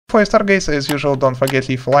Before you start, guys, as usual, don't forget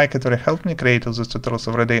leave a like, it will help me create all these tutorials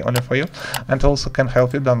every day only for you, and also can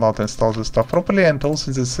help you download and install this stuff properly. And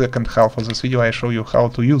also in the second half of this video I show you how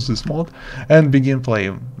to use this mod and begin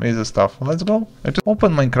playing with this stuff. Let's go.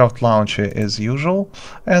 Open Minecraft launcher as usual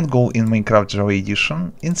and go in Minecraft Java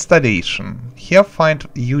Edition, installation. Here find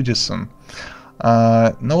Udisen.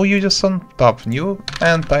 No Udisen, tap new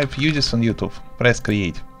and type Udisen YouTube. Press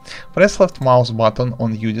create. Press left mouse button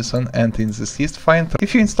on Udisen and in this list find.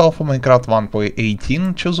 If you install for Minecraft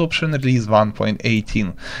 1.18, choose option release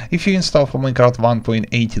 1.18. If you install for Minecraft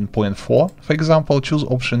 1.18.4, for example, choose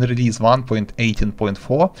option release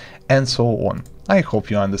 1.18.4 and so on. I hope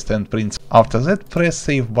you understand principle. After that, press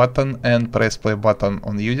save button and press play button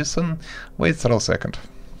on Udisen. Wait for a second.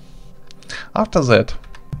 After that,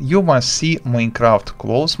 you must see Minecraft,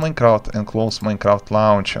 close Minecraft and close Minecraft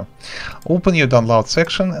launcher. Open your download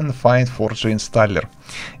section and find Forge installer.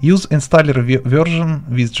 Use installer version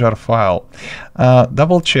with jar file.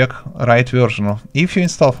 Double check right version. If you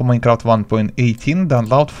install for Minecraft 1.18,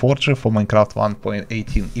 download Forge for Minecraft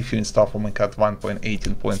 1.18. If you install for Minecraft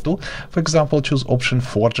 1.18.2, for example, choose option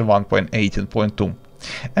Forge 1.18.2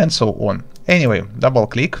 and so on. Anyway, double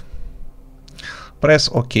click, press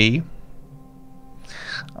OK.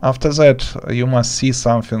 After that, you must see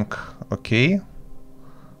something, okay,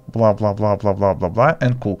 blah blah blah blah blah blah blah,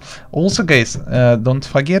 and cool. Also, guys, don't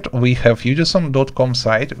forget we have udisen.com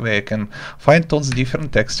site where you can find tons of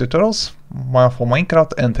different text tutorials for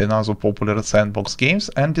Minecraft and another popular sandbox games,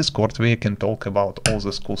 and Discord where you can talk about all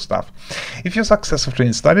this cool stuff. If you successfully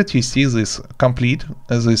install it, you see this complete,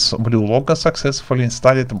 this blue logo successfully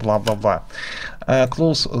installed, blah blah blah.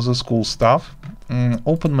 Close this cool stuff.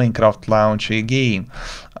 Open Minecraft launcher again.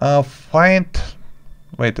 Find,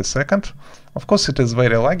 wait a second, of course it is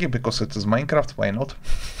very laggy because it is Minecraft, why not?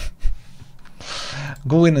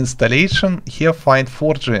 Go in installation, here find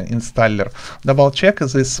Forge installer. Double check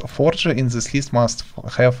this Forge in this list must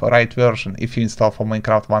have right version. If you install for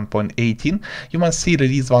Minecraft 1.18, you must see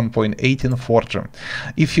release 1.18 Forge.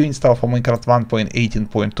 If you install for Minecraft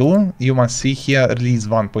 1.18.2, you must see here release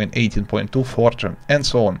 1.18.2 Forge, and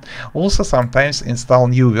so on. Also sometimes install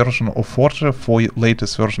new version of Forge for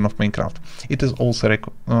latest version of Minecraft. It is also a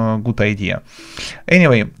good idea.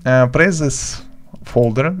 Anyway, press this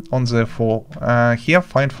folder on the here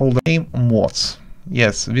find folder name mods.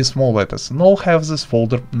 Yes, with small letters. No have this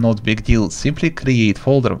folder, not big deal. Simply create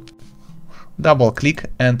folder. Double click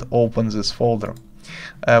and open this folder.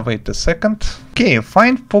 Wait a second. Okay,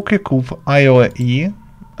 find PokeCube IOE.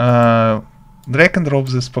 Drag and drop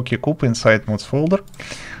this PokeCube inside mods folder.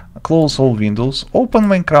 Close all windows, open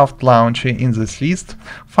Minecraft launcher in this list,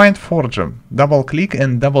 find Forge, double click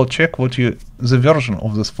and double check the version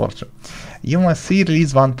of this Forge. You must see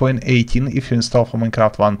release 1.18 if you install for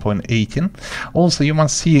Minecraft 1.18. Also you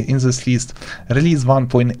must see in this list release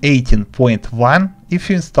 1.18.1 if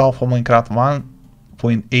you install for Minecraft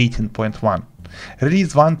 1.18.1.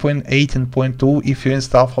 Release 1.18.2 if you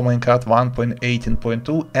install for Minecraft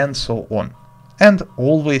 1.18.2 and so on. And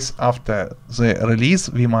always after the release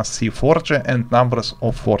we must see Forge and numbers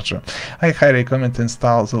of Forge. I highly recommend to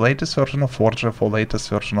install the latest version of Forge for latest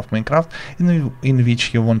version of Minecraft in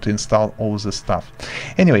which you want to install all this stuff.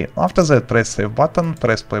 Anyway, after that press save button,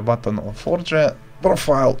 press play button on Forge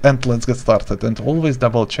profile, and let's get started. And always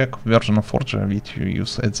double check version of Forge which you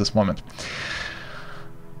use at this moment.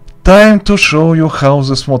 Time to show you how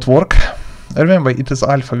this mod works. Remember, it is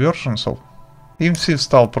alpha version, so if you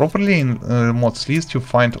install properly in mods list, you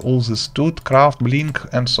find all the stud, craft, blink,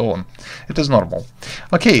 and so on. It is normal.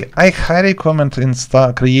 Okay, I highly recommend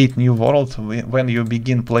create new world when you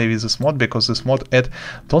begin play with this mod, because this mod add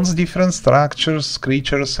tons of different structures,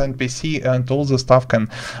 creatures, NPC, and all the stuff can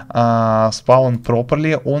spawn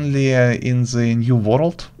properly only in the new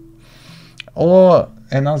world. Or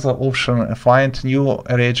another option, find new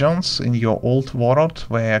regions in your old world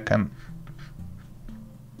where you can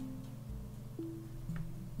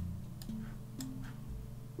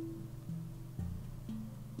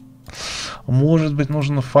Может быть,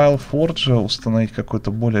 нужно файл Forge установить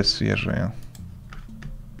какой-то более свежий.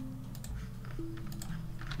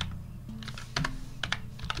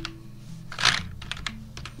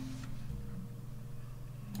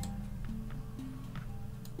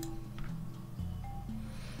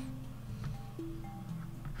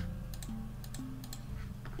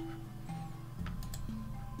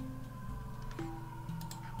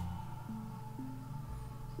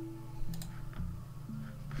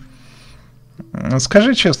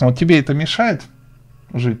 Скажи честно, вот тебе это мешает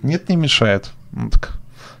жить? Нет, не мешает. Ну, так,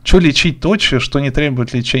 что лечить то, что не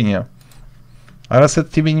требует лечения? А раз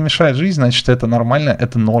это тебе не мешает жить, значит это нормально,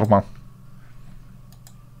 это норма.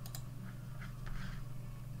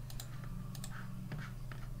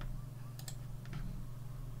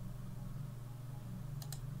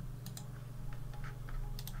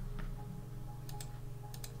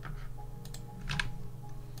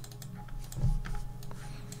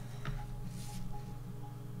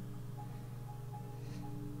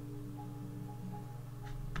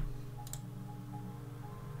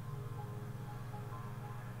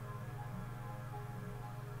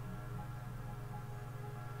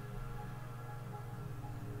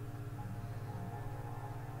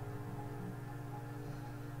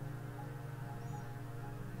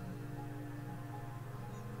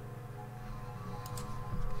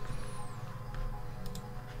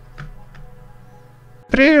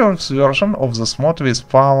 previous version of this mod we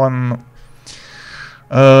spawn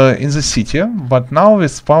in the city, but now we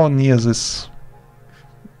spawn near this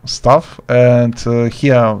stuff, and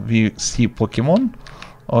here we see Pokemon.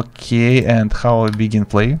 Okay, and how I begin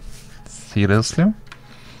play? Seriously?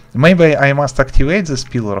 Maybe I must activate this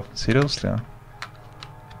pillar. Seriously?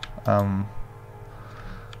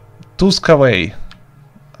 Tuskaway.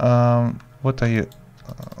 What are you?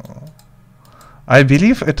 I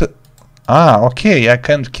believe it. Ah, okay. I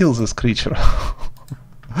can't kill this creature.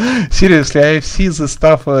 Seriously, I see this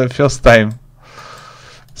stuff first time.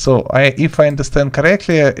 So, if I understand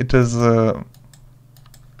correctly, it is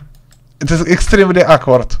extremely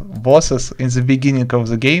awkward bosses in the beginning of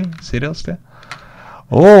the game. Seriously.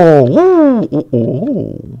 Oh,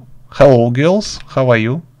 hello, girls. How are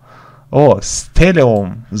you? Oh,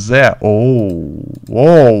 Stellium there. Oh,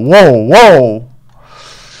 whoa.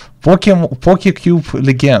 Pokecube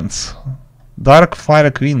Legends. Dark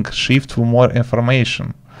Fire Queen. Shift for more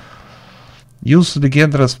information. Use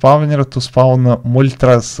Legendary Spawner to spawn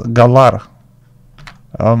Moltres Galar.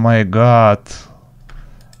 Oh my god.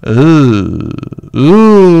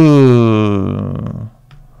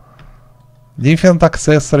 Different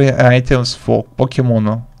accessory items for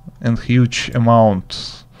Pokemon in huge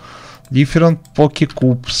amounts. Different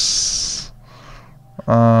Pokecubes.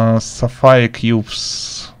 Sapphire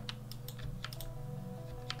cubes.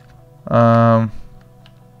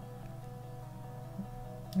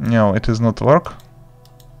 No, it is not work.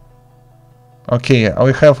 Okay,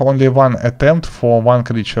 we have only one attempt for one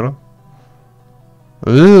creature.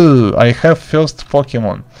 I have first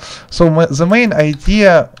Pokemon. So the main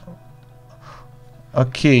idea...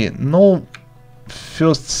 Okay, no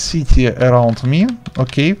first city around me.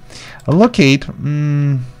 Okay, locate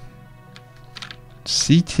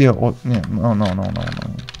city or... No.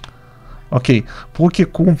 Okay,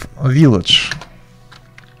 Pokecube Village.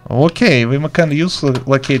 Okay, we can use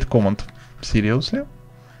locate command. Seriously?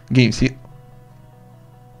 Game see.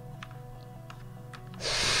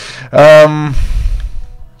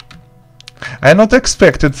 I not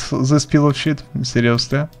expected this pillow sheet,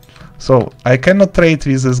 seriously. So I cannot trade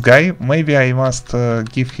with this guy. Maybe I must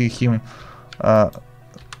give him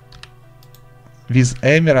with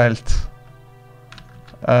emerald.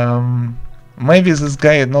 Maybe this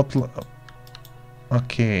guy not.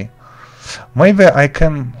 Okay. Maybe I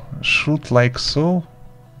can shoot like so.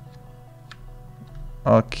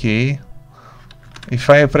 Okay. If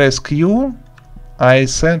I press Q, I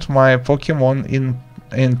send my Pokemon in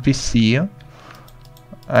NPC.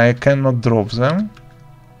 I cannot drop them.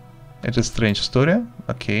 It's a strange story.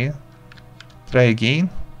 Okay. Try again.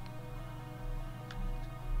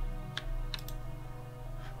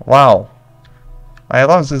 Wow. I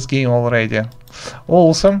love this game already.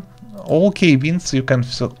 Awesome. All K-bins you can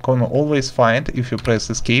always find if you press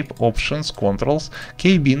escape, options, controls,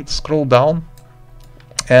 K-bin, scroll down,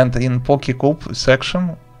 and in Pokecube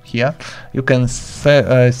section here you can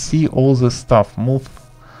see all the stuff. Move,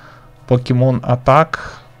 Pokemon attack,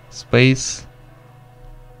 space,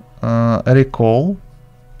 recall,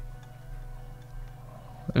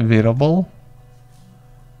 variable,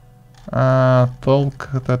 talk,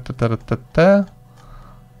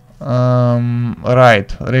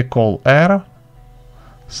 right, recall R,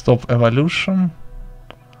 stop evolution,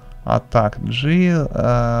 attack G,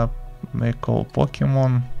 recall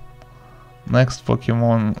Pokemon, next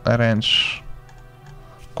Pokemon, arrange.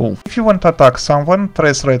 Cool. If you want to attack someone,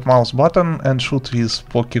 press right mouse button and shoot with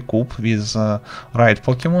Pokecube with right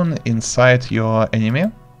Pokemon inside your enemy.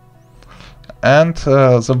 And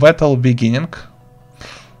the battle beginning.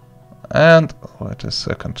 And wait a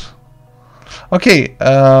second. Okay,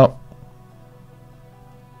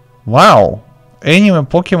 wow, enemy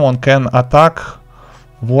Pokemon can attack,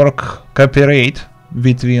 work, cooperate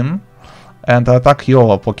between, and attack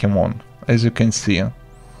your Pokemon, as you can see.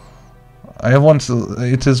 I want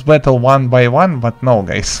it is battle one by one, but no,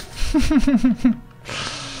 guys.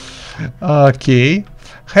 Okay,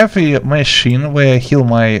 have a machine where I heal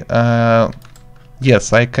my.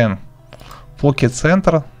 Yes, I can. Pocket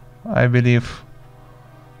center, I believe.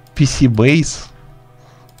 PC base,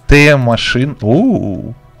 TM machine.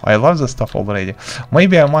 Ooh, I love this stuff already.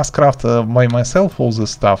 Maybe I must craft by myself all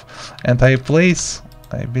this stuff, and I place,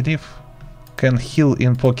 I believe, can heal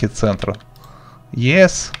in pocket center.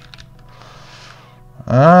 Yes.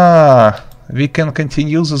 Ah, we can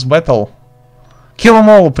continue this battle. Kill them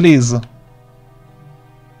all, please.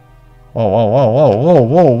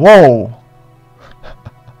 Whoa.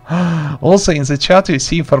 Also in the chat you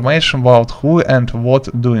see information about who and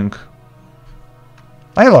what doing.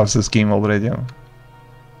 I love this game already.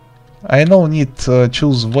 I no need to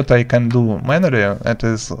choose what I can do manually. It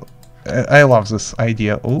is, I love this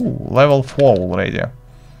idea. Ooh, level 4 already.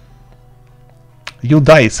 You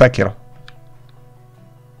die, sucker.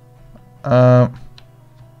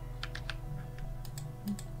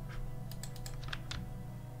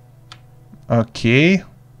 Okay.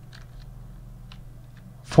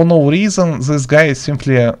 For no reason, this guy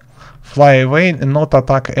simply fly away and not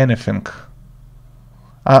attack anything.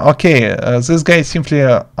 Okay, this guy simply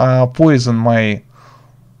poison my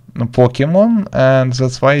Pokemon, and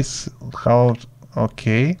that's why it's how...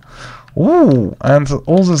 Okay. Ooh, and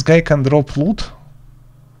all this guy can drop loot.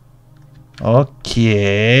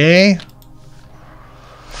 Okay.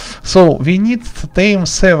 So we need to tame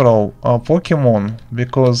several Pokemon,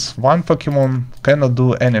 because one Pokemon cannot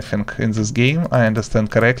do anything in this game, I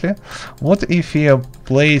understand correctly. What if we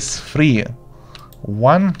place 3?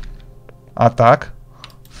 1 attack,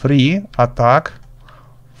 3 attack,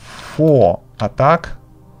 4 attack.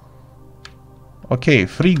 Okay,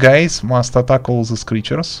 3 guys must attack all these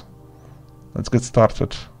creatures. Let's get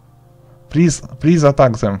started. Please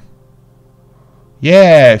attack them.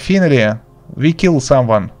 Yeah, finally, we kill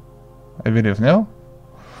someone. I believe, no?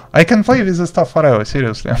 I can play with this stuff forever,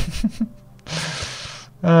 seriously.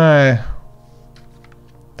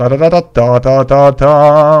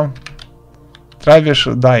 Da-da-da-da-da-da-da-da. Travish,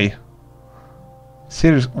 die.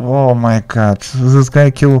 Seriously, oh my god, this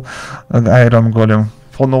guy killed an Iron Golem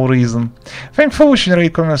for no reason. Thanks for watching,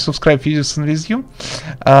 rate, comment, subscribe, videos and with you.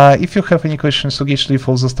 If you have any questions, so get leave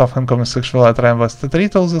all the stuff in comment section, I'll try and best to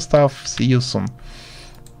read all the stuff. See you soon.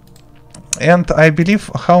 And I believe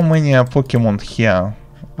how many Pokemon here,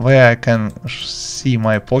 where I can see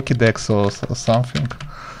my Pokédex or something.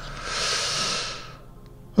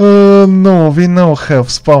 No, we now have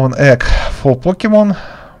spawn egg for Pokemon.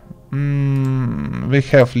 We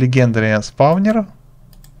have legendary spawner.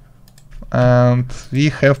 And we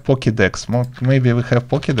have Pokédex. Maybe we have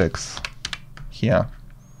Pokédex here.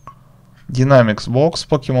 Dynamics box,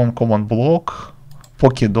 Pokemon command block,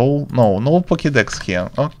 Pokédoll. No Pokédex here.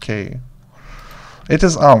 Okay. It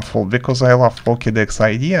is harmful because I love Pokédex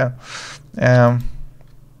idea.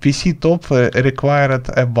 PC top required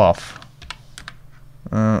a buff.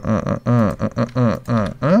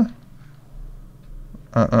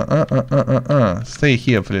 Stay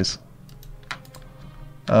here, please.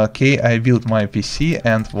 Okay, I built my PC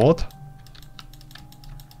and what?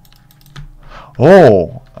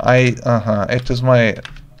 Oh, it is my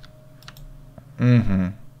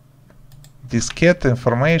diskette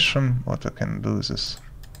information. What I can do is this.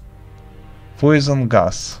 Poison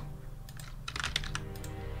gas.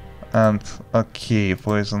 And okay,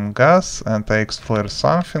 poison gas, and I explore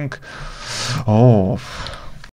something. Oh,